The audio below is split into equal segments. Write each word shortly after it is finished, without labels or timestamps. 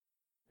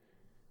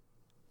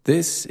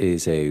This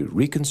is a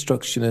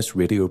Reconstructionist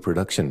radio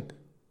production.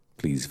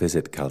 Please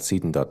visit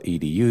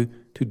chalcedon.edu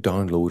to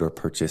download or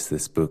purchase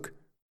this book.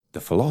 The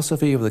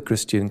Philosophy of the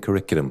Christian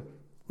Curriculum,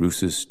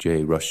 Rousas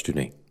J.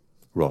 Rushdoony,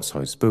 Ross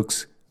House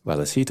Books,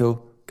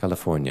 Vallecito,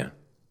 California.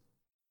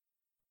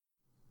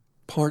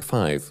 Part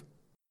 5.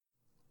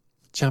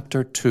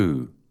 Chapter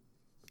 2.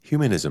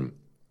 Humanism,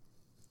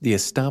 the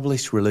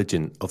Established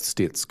Religion of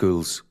State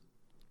Schools.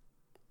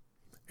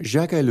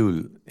 Jacques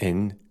Ellul,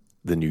 in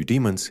The New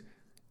Demons,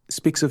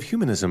 speaks of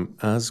humanism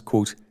as,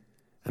 quote,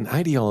 an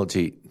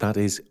ideology that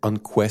is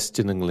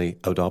unquestioningly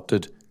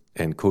adopted,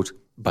 end quote,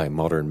 by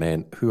modern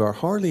men who are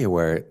hardly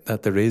aware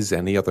that there is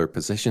any other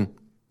position.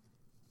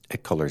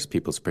 It colours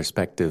people's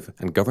perspective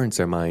and governs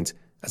their minds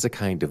as a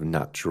kind of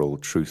natural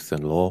truth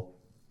and law.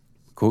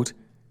 Quote,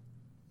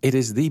 it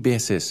is the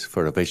basis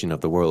for a vision of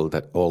the world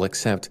that all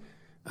accept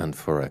and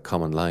for a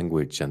common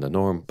language and a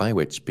norm by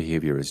which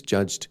behaviour is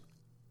judged.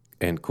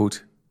 End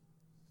quote.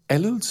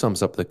 Ellul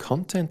sums up the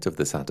content of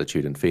this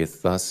attitude and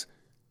faith thus,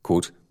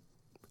 quote,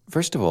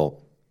 first of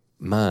all,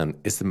 man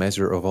is the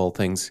measure of all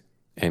things,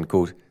 end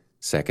quote.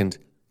 Second,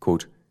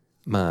 quote,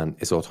 man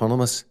is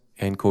autonomous,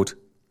 end quote.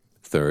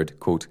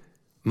 Third, quote,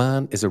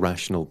 man is a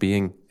rational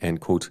being,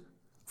 end quote.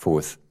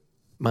 Fourth,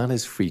 man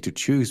is free to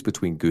choose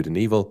between good and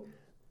evil,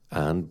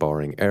 and,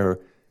 barring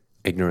error,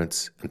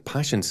 ignorance, and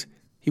passions,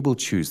 he will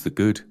choose the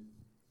good.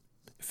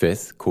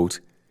 Fifth, quote,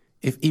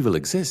 if evil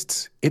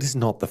exists, it is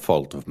not the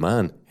fault of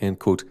man, end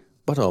quote,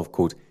 but of,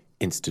 quote,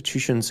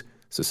 institutions,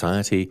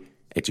 society,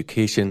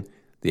 education,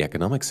 the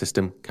economic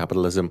system,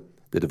 capitalism,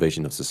 the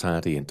division of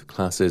society into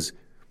classes,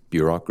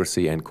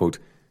 bureaucracy, end quote,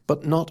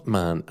 but not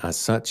man as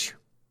such.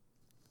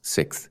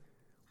 Sixth,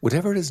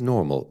 whatever is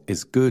normal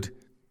is good,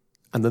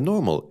 and the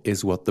normal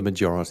is what the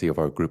majority of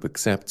our group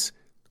accepts,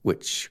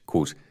 which,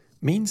 quote,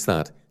 means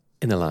that,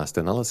 in the last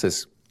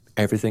analysis,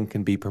 everything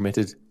can be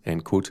permitted,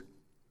 end quote.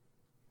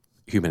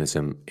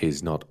 Humanism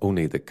is not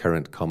only the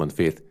current common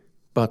faith,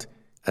 but,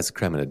 as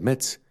Kremen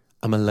admits,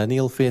 a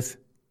millennial faith.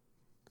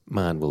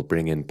 Man will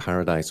bring in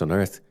paradise on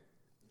earth.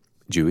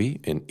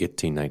 Dewey, in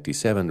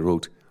 1897,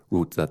 wrote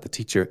that the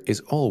teacher is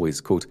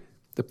always, quote,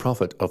 the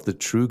prophet of the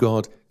true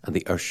God and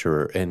the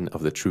usherer in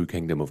of the true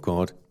kingdom of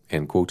God,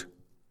 end quote.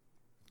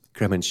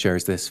 Kremen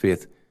shares this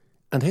faith,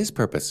 and his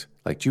purpose,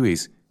 like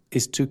Dewey's,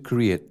 is to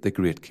create the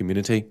great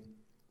community.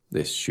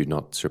 This should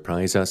not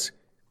surprise us.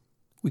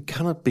 We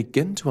cannot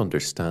begin to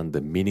understand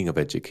the meaning of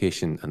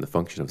education and the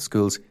function of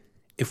schools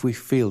if we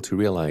fail to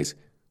realise,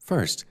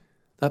 first,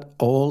 that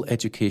all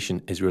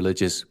education is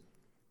religious.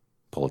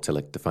 Paul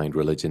Tillich defined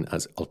religion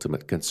as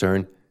ultimate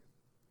concern.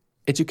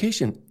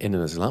 Education in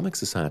an Islamic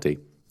society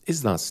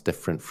is thus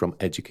different from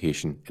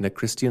education in a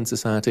Christian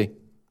society.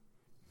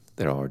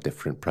 There are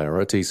different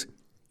priorities.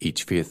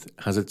 Each faith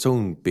has its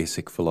own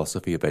basic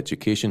philosophy of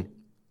education.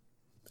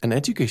 An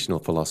educational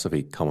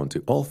philosophy common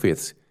to all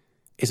faiths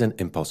is an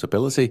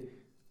impossibility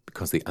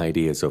because the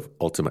ideas of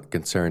ultimate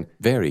concern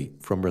vary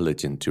from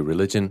religion to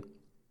religion.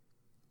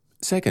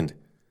 Second,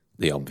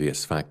 the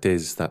obvious fact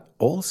is that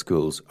all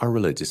schools are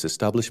religious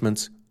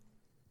establishments.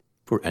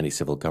 For any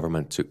civil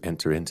government to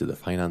enter into the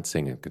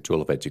financing and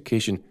control of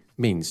education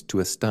means to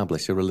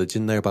establish a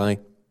religion thereby.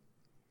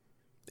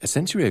 A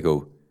century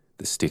ago,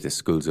 the status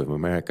schools of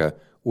America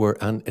were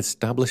an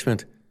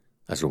establishment,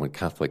 as Roman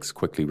Catholics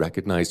quickly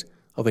recognised,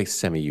 of a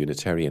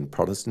semi-Unitarian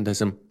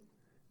Protestantism.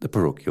 The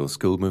parochial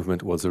school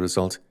movement was the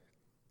result.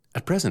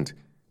 At present,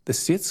 the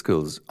state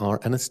schools are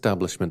an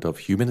establishment of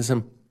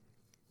humanism.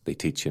 They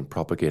teach and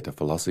propagate a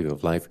philosophy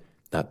of life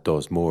that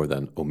does more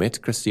than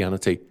omit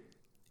Christianity.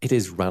 It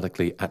is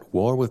radically at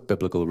war with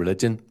biblical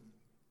religion.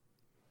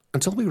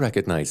 Until we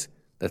recognise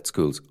that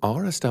schools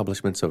are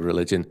establishments of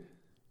religion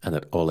and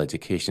that all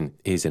education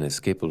is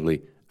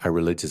inescapably a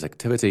religious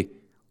activity,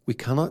 we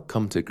cannot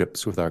come to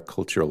grips with our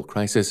cultural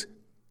crisis.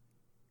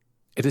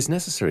 It is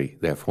necessary,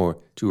 therefore,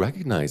 to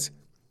recognise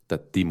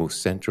that the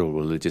most central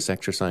religious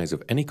exercise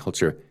of any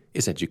culture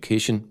is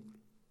education.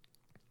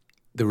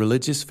 The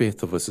religious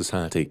faith of a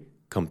society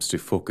comes to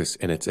focus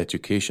in its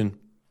education.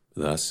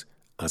 Thus,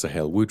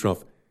 Asahel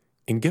Woodruff,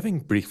 in giving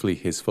briefly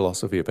his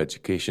philosophy of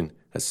education,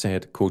 has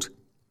said, quote,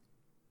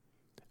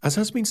 as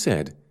has been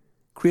said,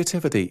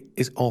 creativity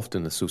is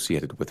often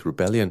associated with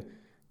rebellion,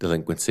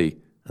 delinquency,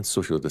 and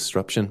social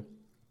disruption.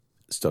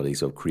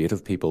 Studies of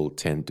creative people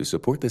tend to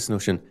support this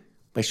notion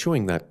by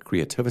showing that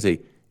creativity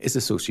is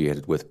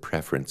associated with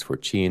preference for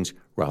change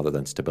rather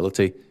than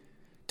stability,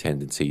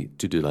 tendency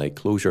to delay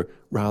closure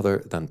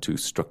rather than to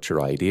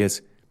structure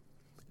ideas,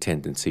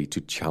 tendency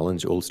to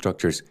challenge old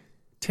structures,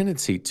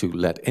 tendency to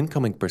let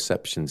incoming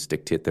perceptions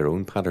dictate their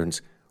own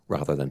patterns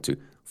rather than to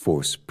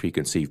force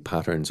preconceived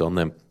patterns on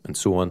them, and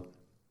so on.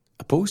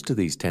 Opposed to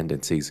these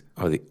tendencies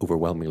are the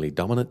overwhelmingly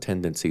dominant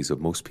tendencies of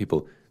most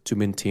people to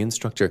maintain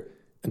structure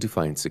and to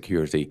find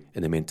security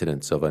in the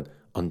maintenance of an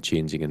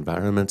unchanging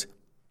environment.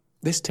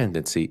 This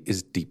tendency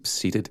is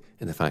deep-seated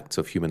in the facts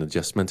of human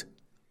adjustment.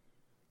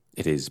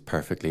 It is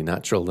perfectly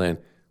natural, then,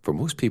 for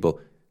most people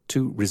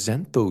to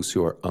resent those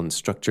who are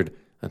unstructured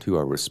and who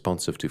are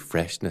responsive to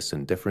freshness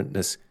and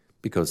differentness,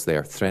 because they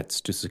are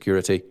threats to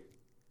security.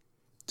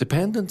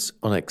 Dependence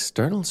on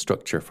external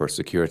structure for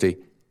security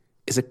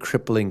is a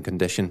crippling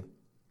condition.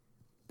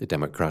 The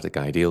democratic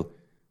ideal,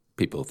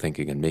 people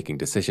thinking and making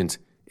decisions,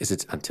 is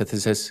its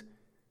antithesis.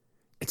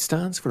 It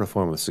stands for a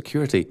form of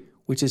security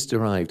which is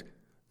derived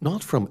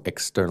not from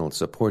external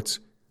supports,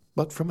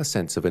 but from a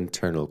sense of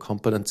internal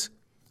competence.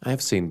 I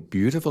have seen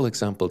beautiful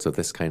examples of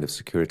this kind of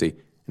security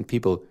in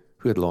people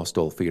who had lost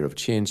all fear of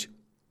change.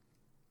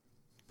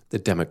 The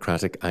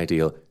democratic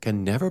ideal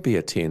can never be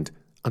attained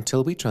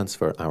until we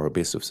transfer our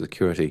base of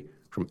security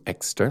from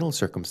external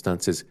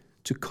circumstances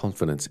to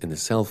confidence in the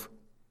self.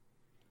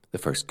 The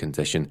first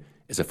condition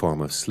is a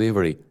form of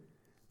slavery.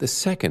 The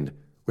second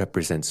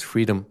represents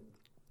freedom."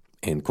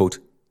 End quote.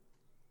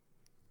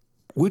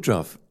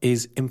 Woodruff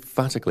is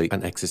emphatically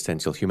an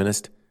existential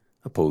humanist,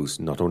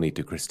 opposed not only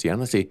to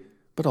Christianity,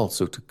 but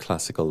also to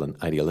classical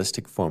and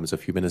idealistic forms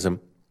of humanism.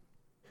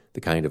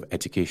 The kind of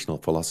educational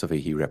philosophy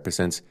he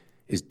represents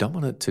is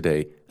dominant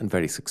today and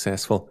very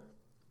successful.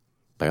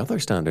 By other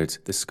standards,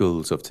 the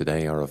schools of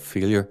today are a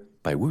failure.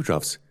 By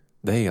Woodruff's,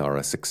 they are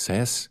a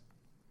success.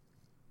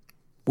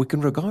 We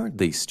can regard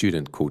the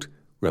student, quote,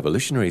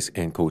 revolutionaries,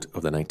 end quote,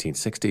 of the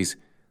 1960s,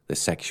 the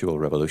sexual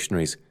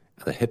revolutionaries,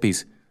 and the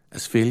hippies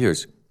as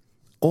failures,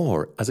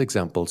 or as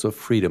examples of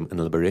freedom and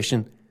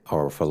liberation.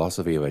 Our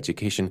philosophy of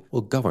education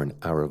will govern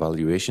our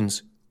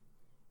evaluations.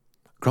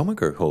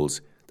 Grominger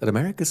holds that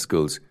America's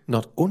schools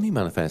not only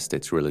manifest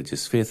its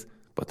religious faith,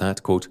 but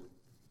that, quote,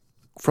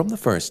 "from the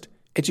first,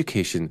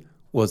 education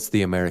was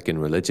the American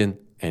religion,"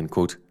 end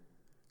quote.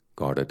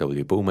 Garda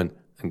W. Bowman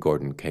and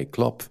Gordon K.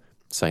 Klopf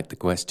cite the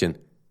question,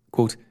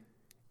 quote,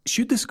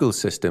 "should the school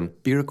system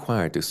be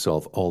required to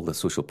solve all the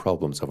social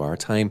problems of our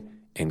time?"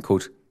 end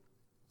quote.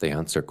 They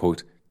answer,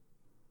 quote,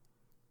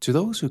 "To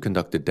those who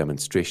conducted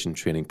demonstration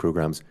training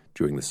programs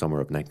during the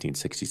summer of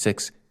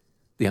 1966,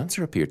 the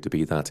answer appeared to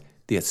be that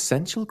the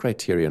essential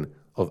criterion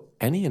of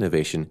any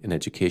innovation in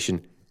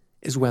education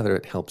is whether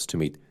it helps to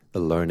meet the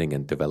learning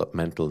and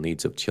developmental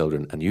needs of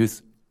children and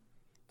youth.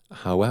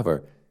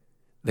 However,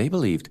 they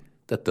believed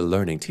that the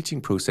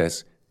learning-teaching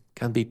process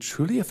can be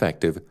truly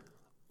effective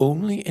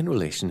only in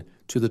relation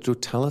to the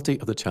totality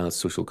of the child's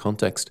social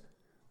context,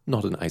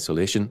 not in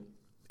isolation,"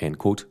 end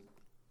quote.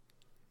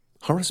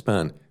 Horace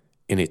Mann,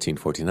 in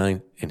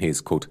 1849, in his,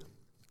 quote,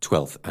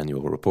 12th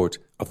annual report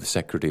of the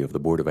Secretary of the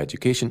Board of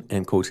Education,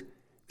 end quote,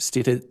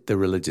 stated the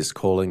religious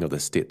calling of the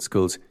state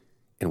schools,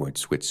 in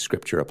words which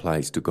Scripture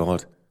applies to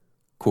God,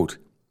 quote,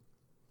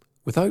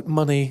 "without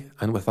money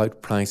and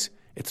without price,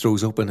 it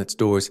throws open its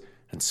doors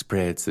and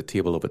spreads the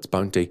table of its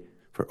bounty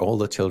for all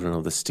the children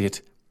of the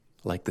state.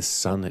 Like the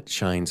sun it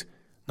shines,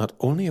 not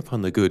only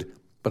upon the good,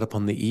 but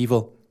upon the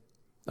evil,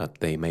 that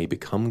they may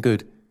become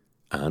good.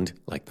 And,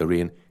 like the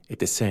rain, it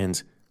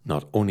descends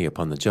not only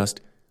upon the just,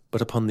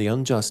 but upon the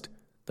unjust,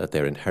 that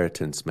their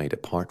inheritance may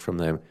depart from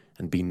them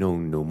and be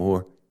known no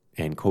more."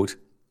 End quote.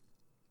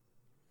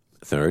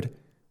 Third,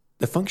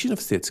 the function of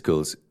state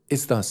schools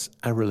is thus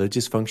a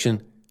religious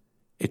function.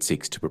 It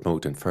seeks to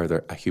promote and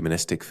further a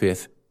humanistic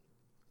faith.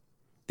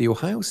 The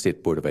Ohio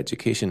State Board of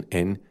Education,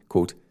 in,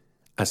 quote,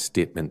 "a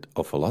statement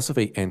of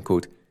philosophy," end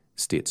quote,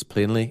 states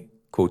plainly,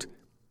 quote,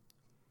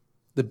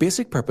 "the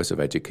basic purpose of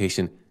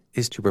education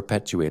is to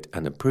perpetuate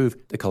and improve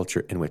the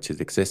culture in which it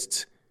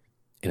exists.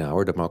 In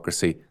our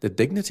democracy, the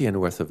dignity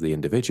and worth of the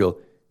individual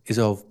is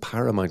of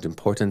paramount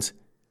importance,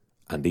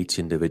 and each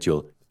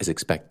individual is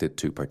expected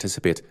to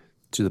participate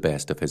to the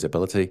best of his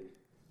ability.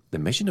 The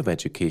mission of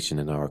education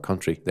in our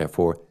country,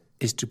 therefore,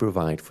 is to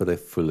provide for the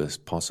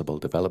fullest possible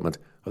development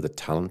of the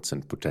talents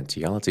and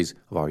potentialities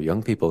of our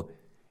young people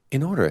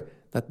in order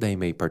that they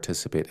may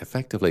participate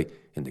effectively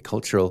in the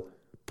cultural,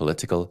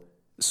 political,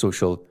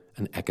 social,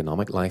 and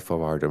economic life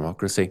of our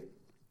democracy.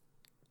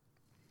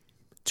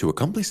 To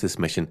accomplish this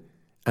mission,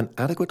 an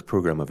adequate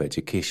program of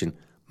education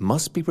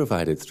must be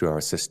provided through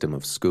our system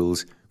of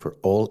schools for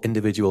all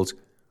individuals,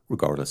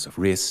 regardless of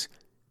race,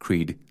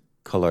 creed,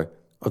 colour,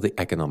 or the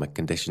economic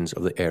conditions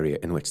of the area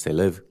in which they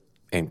live."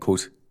 End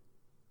quote.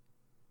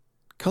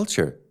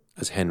 Culture,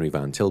 as Henry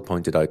Van Til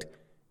pointed out,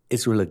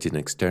 is religion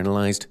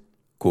externalized.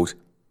 Quote,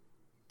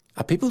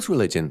 "A people's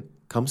religion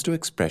comes to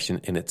expression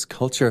in its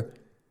culture,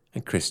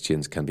 and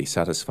Christians can be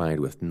satisfied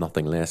with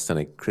nothing less than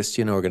a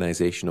Christian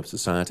organization of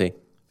society."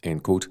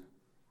 End quote.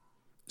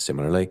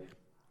 Similarly,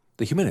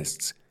 the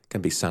humanists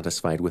can be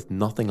satisfied with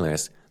nothing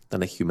less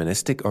than a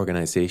humanistic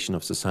organization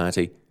of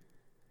society.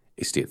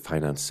 A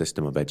state-financed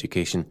system of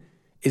education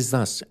is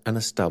thus an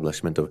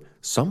establishment of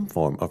some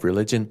form of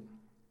religion.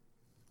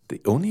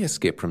 The only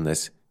escape from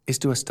this is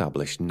to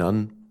establish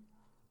none.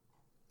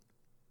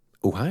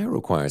 Ohio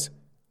requires,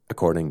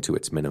 according to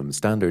its minimum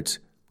standards,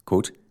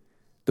 quote,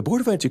 "the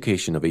Board of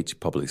Education of each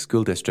public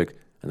school district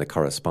and the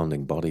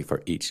corresponding body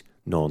for each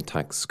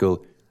non-tax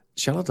school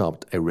shall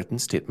adopt a written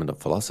statement of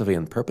philosophy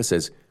and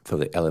purposes for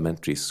the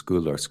elementary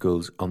school or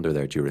schools under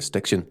their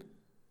jurisdiction.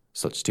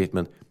 Such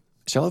statement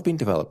shall have been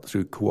developed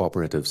through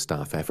cooperative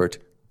staff effort."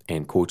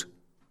 End quote.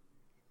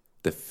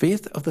 The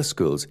faith of the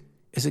schools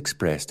is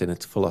expressed in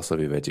its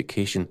philosophy of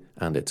education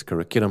and its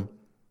curriculum.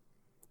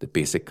 The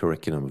basic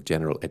curriculum of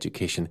general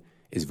education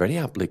is very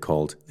aptly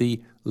called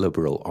the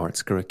liberal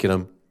arts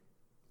curriculum.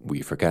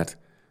 We forget,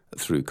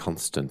 through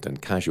constant and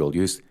casual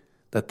use,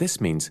 that this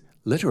means,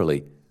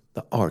 literally,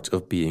 the art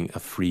of being a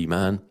free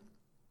man.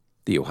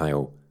 The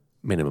Ohio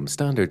minimum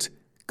standards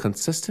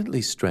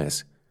consistently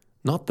stress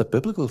not the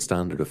biblical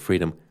standard of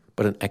freedom,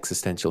 but an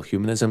existential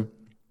humanism.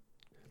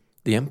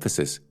 The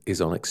emphasis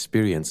is on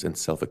experience and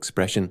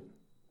self-expression.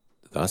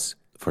 Thus,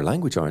 for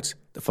language arts,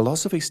 the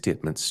philosophy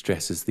statement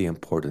stresses the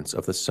importance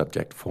of the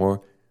subject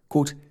for,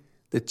 quote,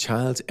 the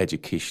child's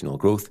educational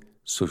growth,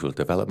 social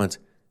development,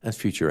 and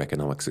future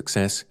economic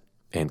success,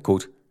 end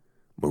quote.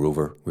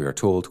 Moreover, we are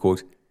told,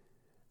 quote,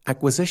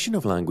 acquisition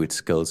of language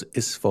skills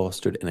is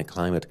fostered in a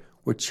climate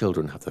where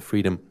children have the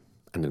freedom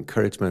and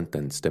encouragement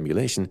and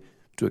stimulation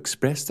to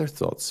express their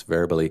thoughts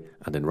verbally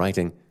and in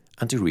writing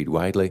and to read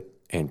widely,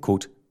 end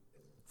quote.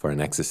 For an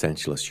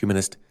existentialist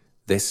humanist,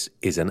 this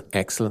is an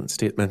excellent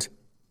statement.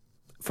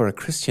 For a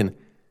Christian,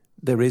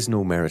 there is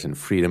no merit in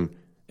freedom,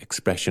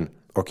 expression,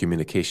 or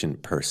communication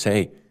per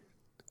se.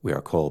 We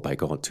are called by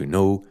God to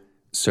know,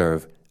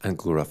 serve, and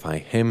glorify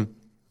Him,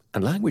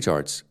 and language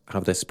arts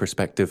have this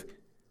perspective.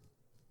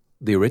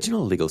 The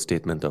original legal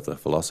statement of the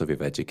philosophy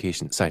of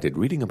education cited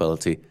reading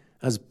ability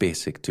as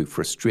basic to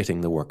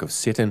frustrating the work of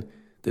Satan,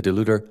 the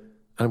deluder,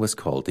 and was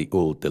called the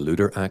Old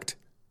Deluder Act.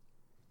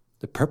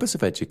 The purpose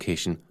of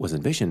education was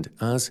envisioned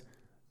as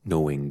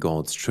knowing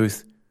God's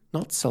truth,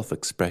 not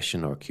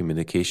self-expression or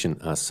communication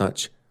as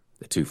such.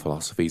 The two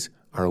philosophies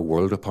are a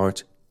world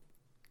apart.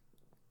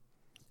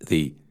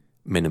 The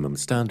minimum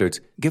standards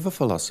give a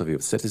philosophy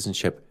of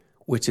citizenship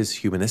which is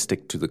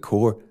humanistic to the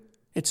core.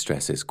 It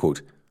stresses,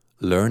 quote,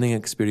 learning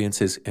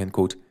experiences, end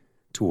quote,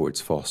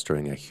 towards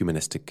fostering a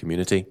humanistic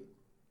community.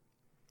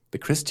 The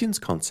Christian's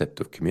concept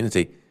of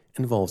community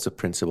involves a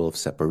principle of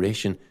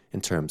separation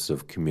in terms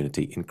of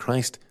community in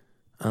Christ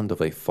and of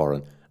a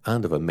foreign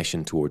and of a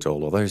mission towards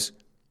all others.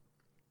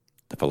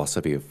 The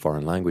philosophy of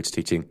foreign language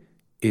teaching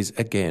is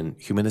again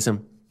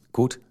humanism.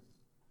 Quote,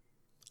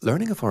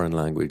 learning a foreign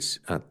language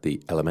at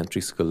the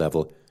elementary school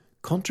level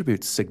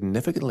contributes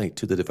significantly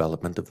to the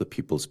development of the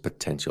pupil's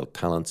potential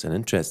talents and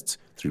interests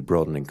through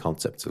broadening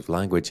concepts of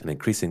language and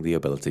increasing the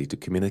ability to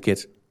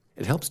communicate.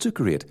 It helps to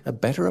create a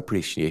better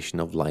appreciation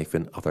of life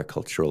in other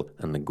cultural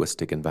and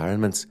linguistic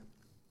environments,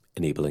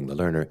 enabling the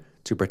learner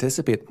to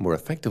participate more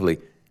effectively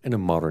in a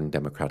modern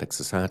democratic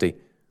society,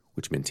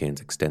 which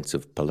maintains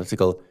extensive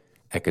political,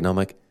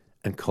 economic,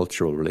 and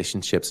cultural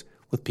relationships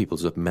with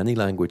peoples of many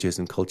languages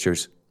and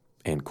cultures,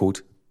 end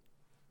quote.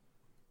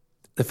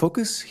 The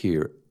focus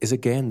here is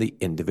again the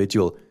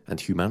individual and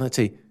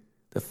humanity,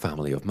 the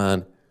family of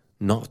man,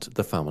 not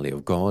the family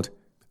of God.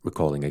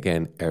 Recalling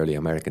again early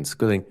American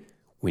schooling,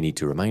 we need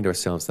to remind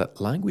ourselves that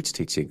language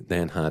teaching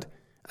then had,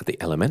 at the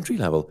elementary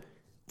level,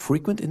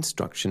 frequent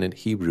instruction in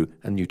Hebrew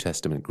and New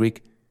Testament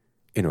Greek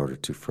in order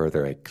to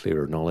further a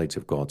clearer knowledge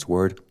of God's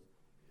Word.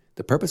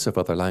 The purpose of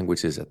other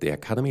languages at the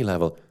academy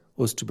level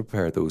was to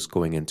prepare those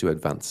going into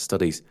advanced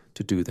studies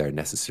to do their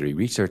necessary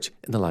research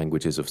in the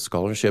languages of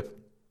scholarship.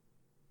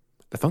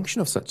 The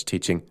function of such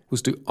teaching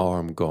was to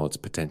arm God's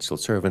potential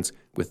servants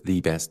with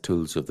the best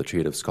tools of the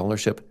trade of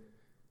scholarship.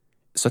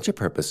 Such a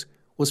purpose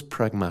was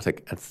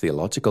pragmatic and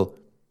theological.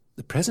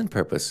 The present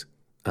purpose,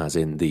 as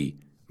in the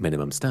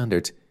minimum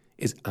standards,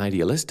 is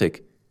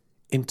idealistic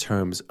in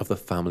terms of the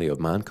family of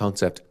man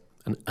concept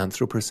and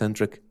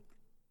anthropocentric.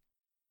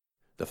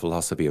 The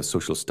philosophy of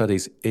social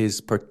studies is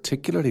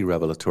particularly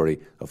revelatory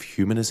of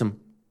humanism.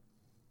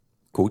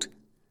 Quote,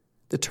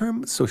 the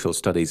term social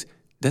studies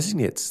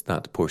designates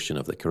that portion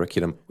of the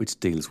curriculum which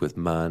deals with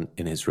man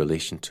in his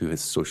relation to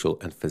his social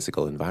and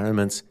physical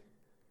environments.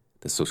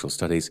 The social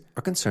studies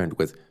are concerned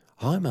with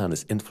how man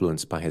is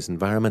influenced by his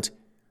environment,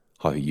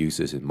 how he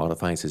uses and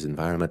modifies his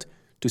environment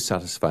to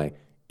satisfy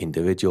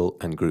individual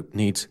and group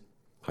needs,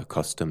 how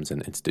customs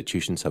and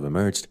institutions have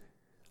emerged,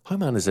 how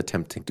man is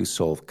attempting to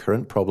solve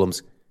current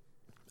problems,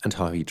 and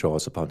how he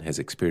draws upon his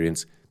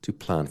experience to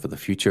plan for the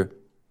future.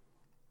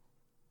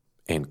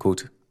 End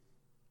quote.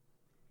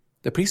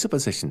 The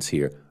presuppositions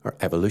here are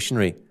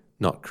evolutionary,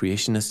 not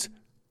creationist.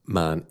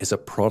 Man is a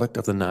product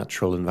of the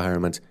natural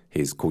environment.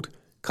 His, quote,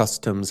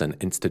 customs and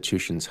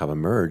institutions have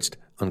emerged,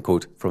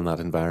 unquote, from that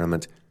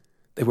environment.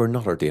 They were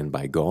not ordained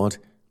by God.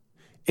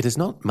 It is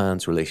not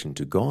man's relation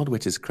to God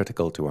which is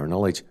critical to our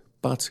knowledge,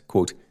 but,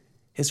 quote,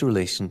 his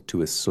relation to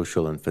his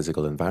social and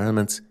physical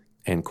environments,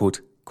 end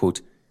quote,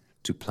 quote,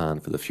 to plan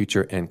for the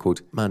future, end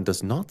quote. Man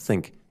does not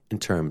think in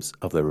terms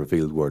of the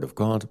revealed word of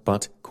God,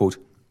 but, quote,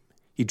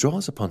 he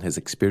draws upon his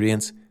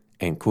experience,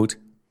 end quote.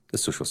 The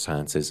social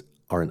sciences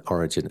are in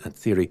origin and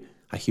theory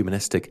a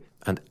humanistic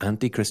and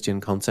anti-Christian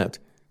concept.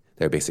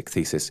 Their basic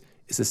thesis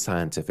is the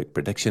scientific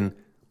prediction,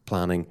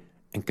 planning,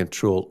 and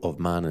control of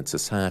man and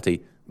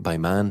society by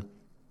man.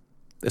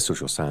 The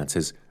social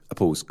sciences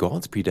oppose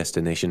God's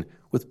predestination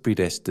with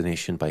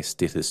predestination by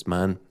statist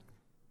man.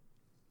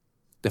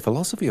 The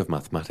philosophy of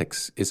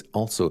mathematics is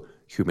also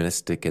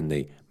humanistic in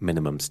the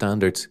minimum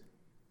standards.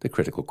 The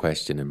critical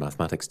question in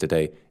mathematics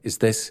today is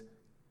this: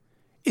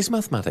 is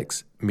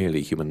mathematics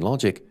merely human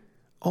logic,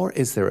 Or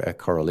is there a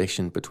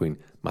correlation between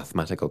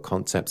mathematical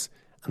concepts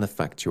and the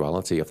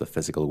factuality of the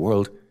physical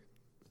world?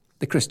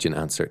 The Christian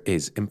answer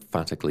is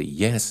emphatically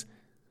yes.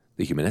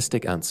 The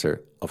humanistic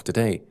answer of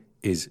today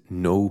is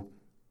no.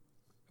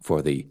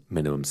 For the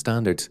minimum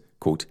standards,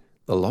 quote,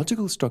 the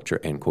logical structure,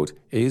 end quote,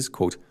 is,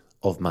 quote,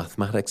 of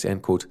mathematics,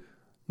 end quote,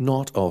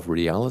 not of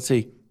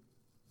reality.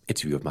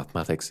 Its view of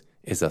mathematics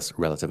is thus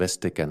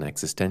relativistic and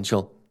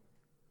existential.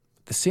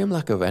 The same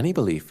lack of any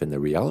belief in the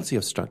reality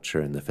of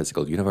structure in the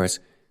physical universe,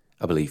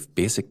 a belief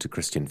basic to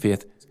Christian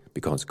faith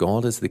because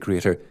God is the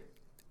creator,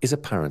 is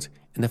apparent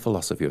in the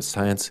philosophy of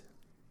science.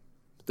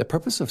 The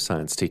purpose of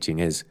science teaching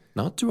is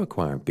not to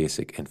acquire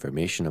basic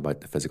information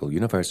about the physical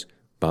universe,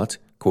 but,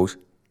 quote,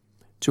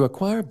 to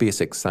acquire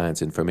basic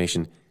science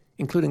information,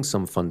 including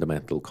some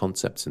fundamental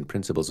concepts and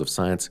principles of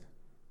science,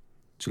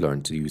 to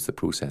learn to use the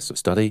process of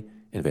study,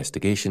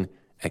 investigation,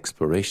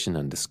 exploration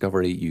and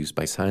discovery used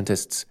by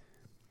scientists,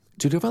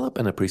 to develop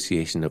an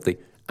appreciation of the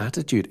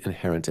attitude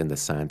inherent in the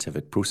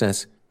scientific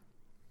process,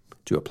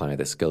 to apply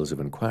the skills of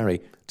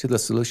inquiry to the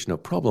solution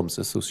of problems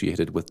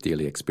associated with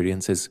daily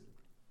experiences.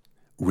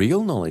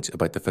 Real knowledge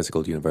about the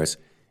physical universe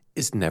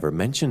is never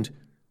mentioned,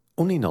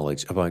 only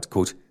knowledge about,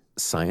 quote,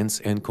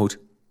 science, end quote.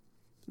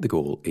 The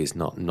goal is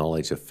not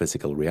knowledge of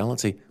physical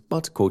reality,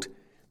 but, quote,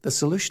 the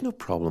solution of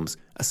problems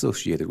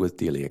associated with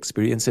daily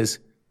experiences,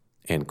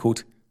 end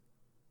quote.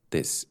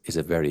 This is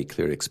a very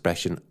clear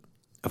expression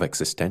of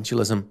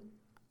existentialism.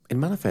 It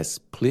manifests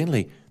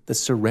plainly the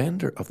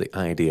surrender of the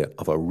idea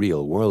of a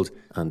real world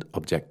and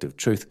objective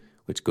truth,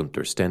 which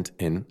Gunther Stent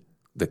in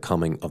The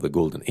Coming of the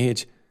Golden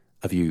Age,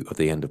 A View of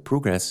the End of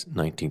Progress,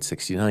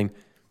 1969,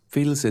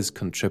 feels is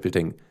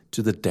contributing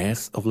to the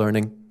death of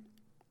learning.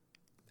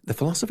 The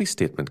philosophy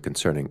statement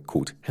concerning,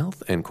 quote,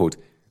 health, end quote,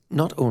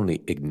 not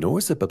only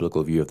ignores the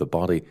biblical view of the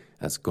body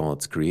as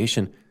God's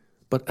creation,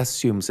 but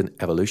assumes an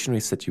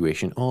evolutionary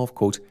situation of,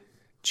 quote,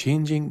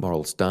 changing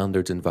moral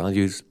standards and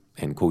values,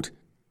 end quote.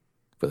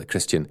 For the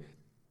Christian,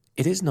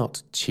 it is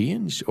not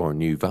change or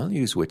new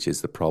values which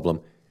is the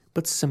problem,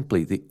 but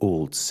simply the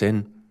old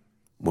sin.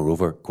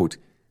 Moreover, quote,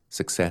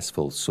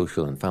 successful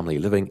social and family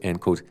living,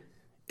 end quote,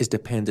 is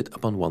dependent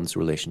upon one's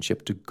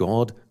relationship to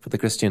God for the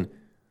Christian,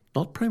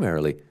 not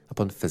primarily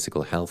upon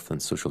physical health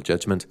and social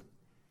judgment.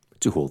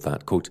 To hold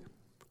that, quote,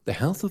 the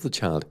health of the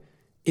child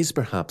is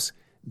perhaps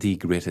the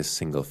greatest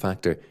single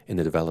factor in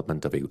the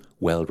development of a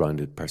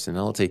well-rounded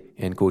personality,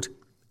 end quote,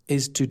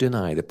 is to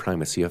deny the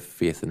primacy of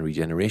faith and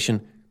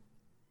regeneration.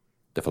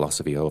 The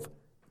philosophy of,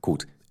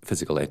 quote,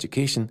 physical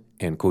education,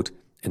 end quote,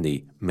 in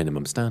the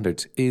minimum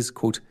standards is,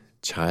 quote,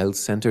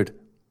 child-centered,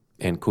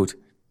 end quote.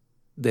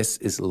 This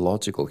is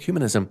logical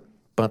humanism,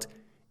 but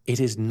it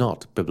is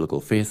not biblical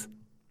faith.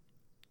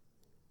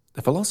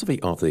 The philosophy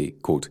of the,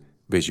 quote,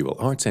 visual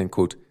arts, end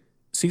quote,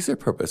 sees their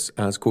purpose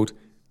as, quote,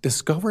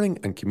 discovering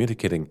and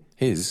communicating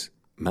his,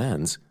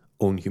 man's,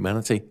 own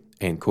humanity,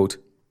 end quote.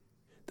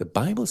 The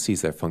Bible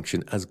sees their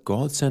function as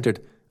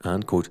God-centered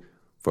and, quote,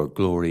 for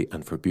glory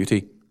and for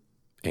beauty,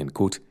 end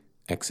quote,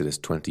 Exodus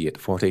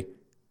 28:40.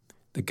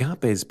 The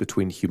gap is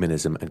between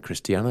humanism and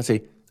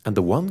Christianity, and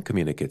the one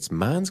communicates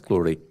man's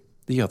glory,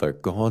 the other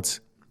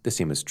God's. The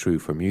same is true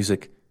for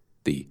music.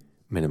 The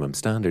minimum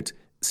standards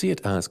see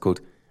it as,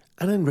 quote,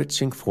 an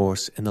enriching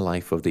force in the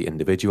life of the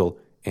individual,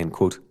 end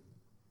quote.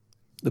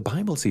 The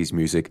Bible sees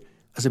music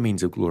as a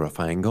means of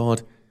glorifying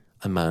God,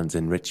 a man's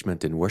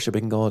enrichment in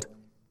worshipping God.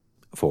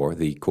 For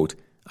the, quote,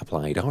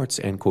 applied arts,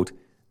 end quote,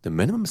 the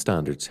minimum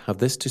standards have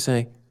this to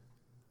say: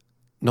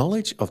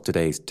 knowledge of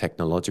today's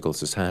technological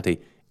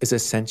society is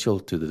essential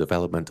to the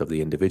development of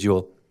the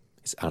individual.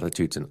 His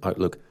attitudes and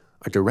outlook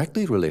are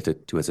directly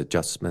related to his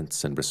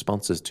adjustments and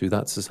responses to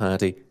that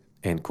society,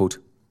 end quote.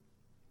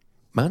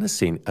 Man is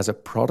seen as a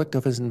product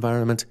of his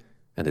environment,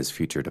 and his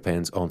future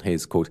depends on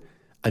his, quote,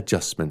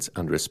 adjustments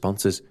and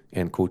responses,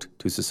 end quote,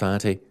 to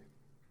society.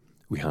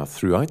 We have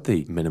throughout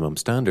the minimum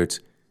standards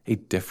a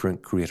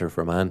different creator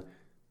for man.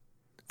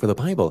 For the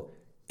Bible,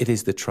 it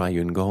is the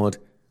triune God.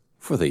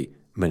 For the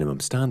minimum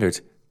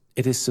standards,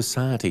 it is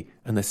society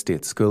and the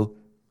state school.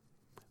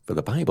 For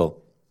the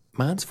Bible,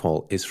 man's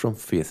fall is from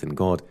faith in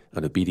God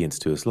and obedience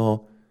to his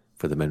law.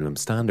 For the minimum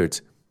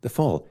standards, the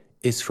fall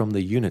is from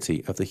the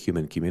unity of the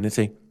human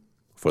community.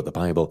 For the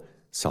Bible,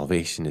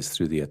 salvation is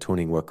through the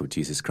atoning work of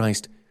Jesus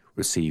Christ,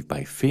 received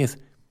by faith.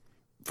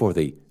 For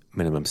the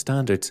minimum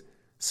standards,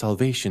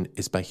 salvation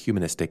is by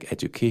humanistic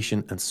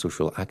education and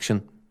social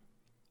action.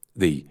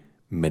 The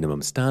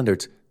minimum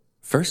standards,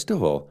 first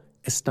of all,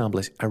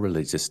 establish a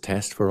religious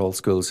test for all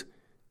schools: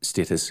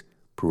 status,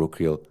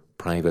 parochial,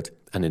 private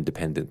and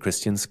independent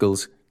Christian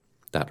schools.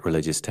 That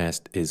religious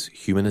test is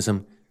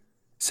humanism.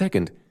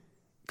 Second,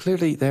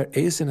 clearly there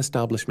is an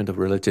establishment of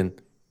religion,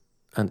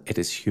 and it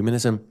is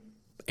humanism,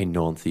 a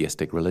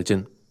non-theistic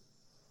religion.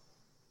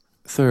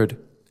 Third,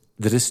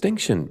 the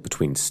distinction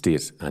between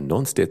state and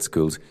non-state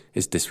schools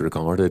is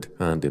disregarded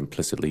and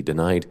implicitly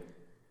denied.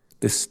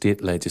 The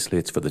state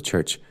legislates for the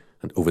church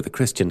and over the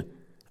Christian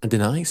and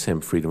denies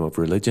him freedom of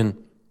religion.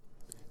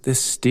 The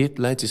state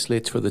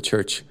legislates for the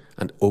church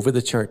and over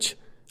the church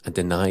and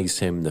denies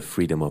him the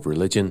freedom of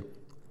religion.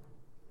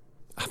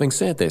 Having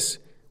said this,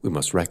 we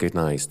must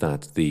recognize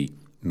that the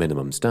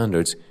minimum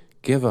standards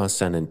give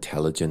us an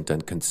intelligent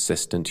and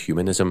consistent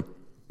humanism,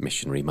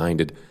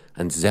 missionary-minded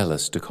and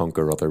zealous to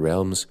conquer other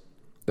realms.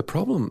 The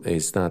problem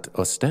is that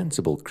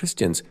ostensible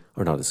Christians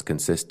are not as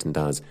consistent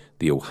as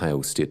the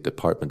Ohio State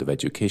Department of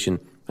Education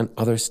and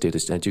other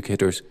statist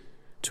educators.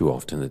 Too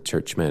often the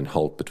churchmen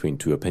halt between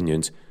two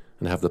opinions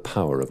and have the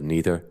power of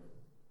neither.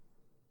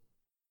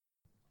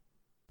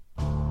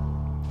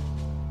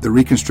 The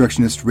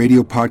Reconstructionist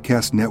Radio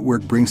Podcast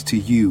Network brings to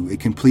you a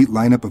complete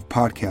lineup of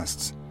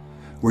podcasts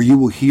where you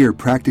will hear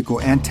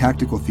practical and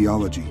tactical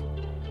theology.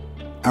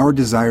 Our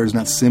desire is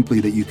not simply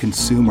that you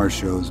consume our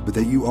shows, but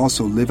that you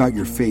also live out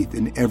your faith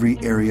in every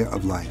area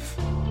of life.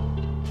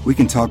 We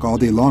can talk all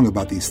day long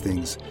about these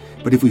things,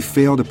 but if we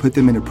fail to put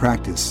them into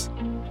practice,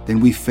 then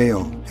we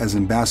fail as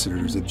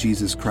ambassadors of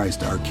Jesus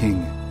Christ, our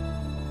King.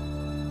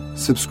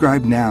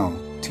 Subscribe now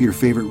to your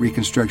favorite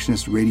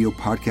Reconstructionist Radio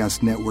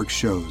Podcast Network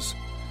shows,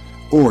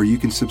 or you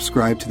can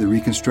subscribe to the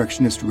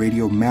Reconstructionist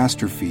Radio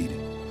Master Feed,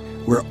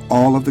 where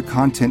all of the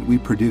content we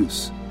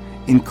produce,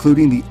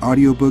 including the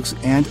audiobooks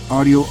and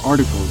audio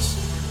articles,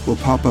 will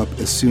pop up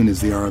as soon as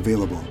they are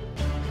available.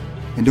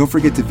 And don't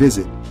forget to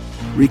visit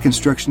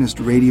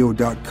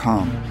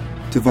ReconstructionistRadio.com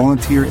to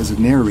volunteer as a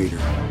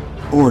narrator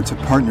or to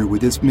partner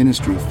with this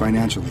ministry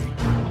financially.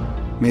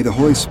 May the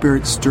Holy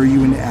Spirit stir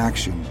you into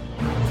action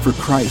for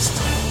Christ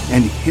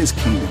and His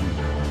kingdom.